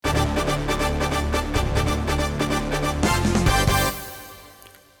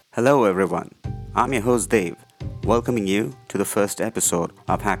Hello, everyone. I'm your host, Dave, welcoming you to the first episode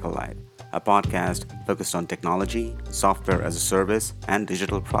of Hacker Life, a podcast focused on technology, software as a service, and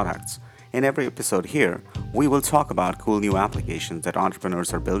digital products. In every episode here, we will talk about cool new applications that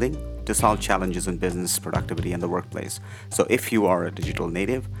entrepreneurs are building to solve challenges in business, productivity, and the workplace. So, if you are a digital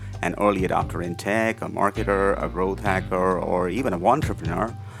native, an early adopter in tech, a marketer, a growth hacker, or even an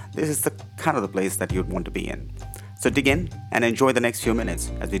entrepreneur, this is the kind of the place that you'd want to be in. So dig in and enjoy the next few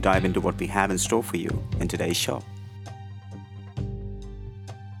minutes as we dive into what we have in store for you in today's show.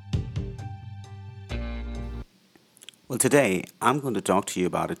 Well, today I'm going to talk to you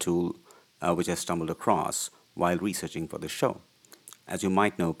about a tool which I stumbled across while researching for the show. As you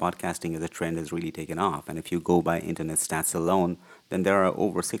might know, podcasting as a trend has really taken off, and if you go by internet stats alone, then there are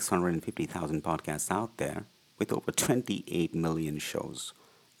over 650,000 podcasts out there with over 28 million shows.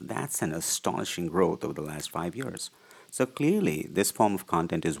 That's an astonishing growth over the last 5 years. So clearly, this form of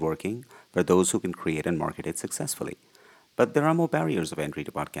content is working for those who can create and market it successfully. But there are more barriers of entry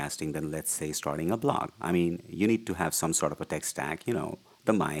to podcasting than, let's say, starting a blog. I mean, you need to have some sort of a tech stack,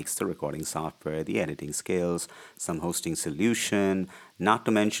 the mics, the recording software, the editing skills, some hosting solution, not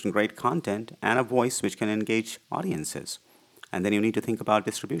to mention great content and a voice which can engage audiences. And then you need to think about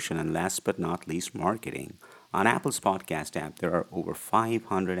distribution and last but not least, marketing. On Apple's podcast app, there are over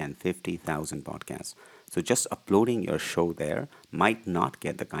 550,000 podcasts. So just uploading your show there might not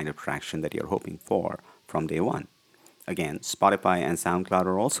get the kind of traction that you're hoping for from day one. Again, Spotify and SoundCloud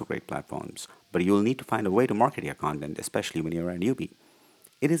are also great platforms, but you'll need to find a way to market your content, especially when you're a newbie.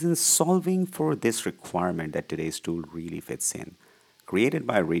 It is in solving for this requirement that today's tool really fits in. Created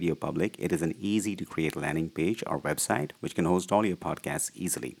by Radio Public, it is an easy to create landing page or website which can host all your podcasts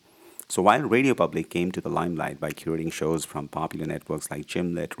easily. So while Radio Public came to the limelight by curating shows from popular networks like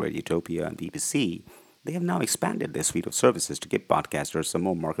Gimlet, Radiotopia, and BBC, they have now expanded their suite of services to give podcasters some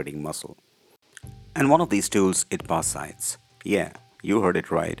more marketing muscle. And one of these tools is Podsights. Yeah, you heard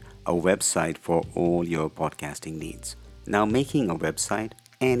it right, a website for all your podcasting needs. Now making a website,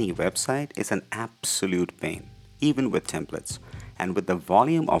 any website, is an absolute pain, even with templates. And with the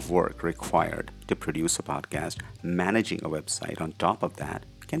volume of work required to produce a podcast, managing a website on top of that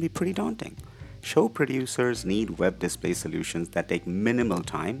can be pretty daunting. Show producers need web display solutions that take minimal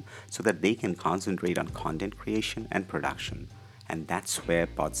time so that they can concentrate on content creation and production. And that's where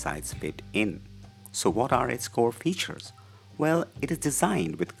Podsights fit in. So what are its core features? Well, it is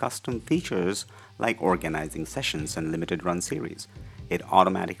designed with custom features like organizing sessions and limited run series. It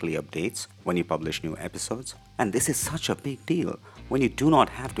automatically updates when you publish new episodes, and this is such a big deal when you do not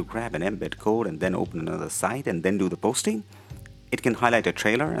have to grab an embed code and then open another site and then do the posting. It can highlight a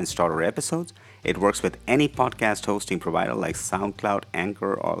trailer and starter episodes. It works with any podcast hosting provider like SoundCloud,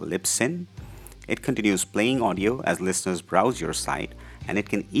 Anchor, or Libsyn. It continues playing audio as listeners browse your site, and it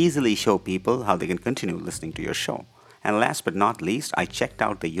can easily show people how they can continue listening to your show. And last but not least, I checked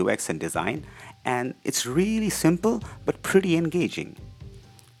out the UX and design, and it's really simple but pretty engaging.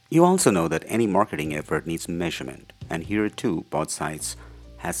 You also know that any marketing effort needs measurement, and here too, Podsights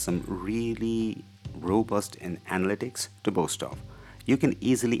has some really robust analytics to boast of. You can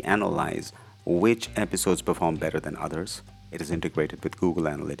easily analyze which episodes perform better than others. It is integrated with Google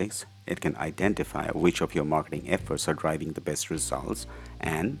Analytics. It can identify which of your marketing efforts are driving the best results,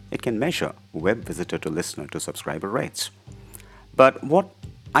 and it can measure web visitor to listener to subscriber rates. But what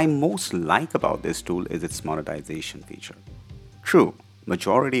I most like about this tool is its monetization feature. True,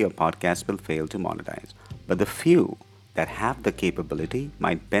 majority of podcasts will fail to monetize, but the few that have the capability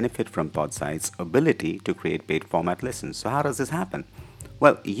might benefit from Podsights' ability to create paid format listens. So how does this happen?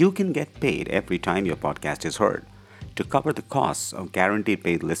 Well, you can get paid every time your podcast is heard. To cover the costs of guaranteed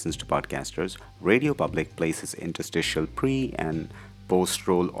paid listens to podcasters, Radio Public places interstitial pre- and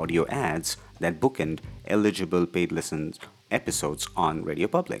post-roll audio ads that bookend eligible paid listens episodes on Radio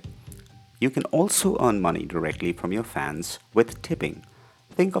Public. You can also earn money directly from your fans with tipping.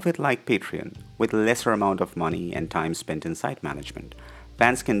 Think of it like Patreon, with lesser amount of money and time spent in site management.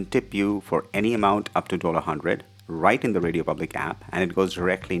 Fans can tip you for any amount up to $100 right in the Radio Public app, and it goes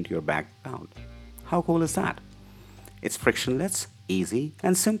directly into your bank account. How cool is that? It's frictionless, easy,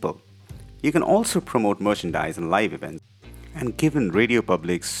 and simple. You can also promote merchandise and live events. And given Radio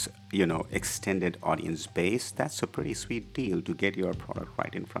Public's, extended audience base, that's a pretty sweet deal to get your product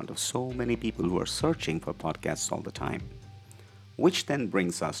right in front of so many people who are searching for podcasts all the time. Which then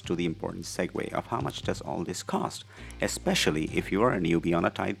brings us to the important segue of how much does all this cost, especially if you are a newbie on a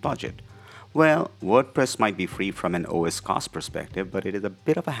tight budget. Well, WordPress might be free from an OS cost perspective, but it is a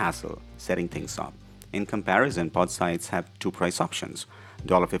bit of a hassle setting things up. In comparison, Podsights have two price options,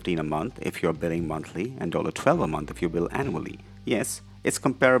 $15 a month if you're billing monthly and $12 a month if you bill annually. Yes, It's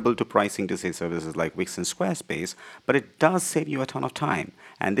comparable to pricing to say services like Wix and Squarespace, but it does save you a ton of time.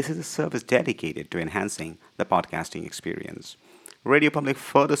 And this is a service dedicated to enhancing the podcasting experience. Radio Public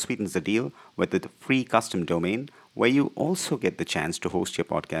further sweetens the deal with the free custom domain, where you also get the chance to host your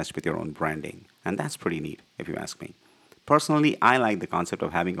podcast with your own branding. And that's pretty neat, if you ask me. Personally, I like the concept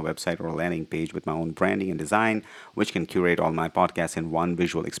of having a website or a landing page with my own branding and design, which can curate all my podcasts in one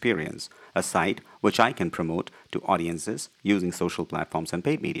visual experience. A site which I can promote to audiences using social platforms and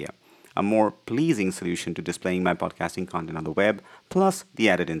paid media. A more pleasing solution to displaying my podcasting content on the web, plus the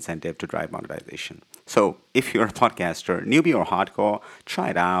added incentive to drive monetization. So, if you're a podcaster, newbie or hardcore, try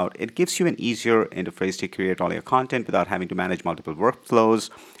it out. It gives you an easier interface to create all your content without having to manage multiple workflows.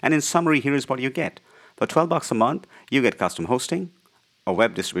 And in summary, here's what you get. For $12 a month, you get custom hosting, a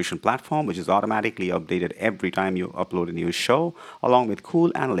web distribution platform which is automatically updated every time you upload a new show, along with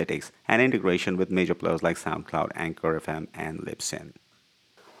cool analytics and integration with major players like SoundCloud, Anchor FM, and Libsyn.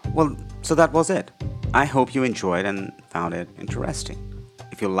 Well, so that was it. I hope you enjoyed and found it interesting.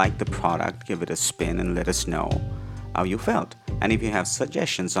 If you like the product, give it a spin and let us know how you felt. And if you have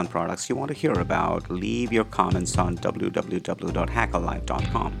suggestions on products you want to hear about, leave your comments on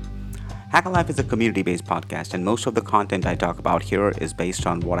www.hackerlife.com. Hackerlife is a community-based podcast, and most of the content I talk about here is based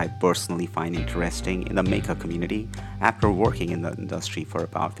on what I personally find interesting in the maker community after working in the industry for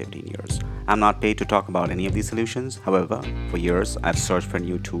about 15 years. I'm not paid to talk about any of these solutions. However, for years, I've searched for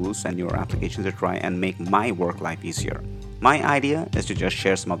new tools and newer applications to try and make my work life easier. My idea is to just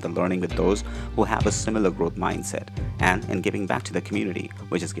share some of the learning with those who have a similar growth mindset and in giving back to the community,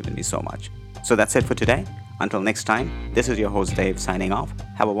 which has given me so much. So that's it for today. Until next time, this is your host Dave signing off.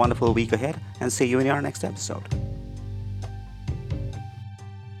 Have a wonderful week ahead and see you in our next episode.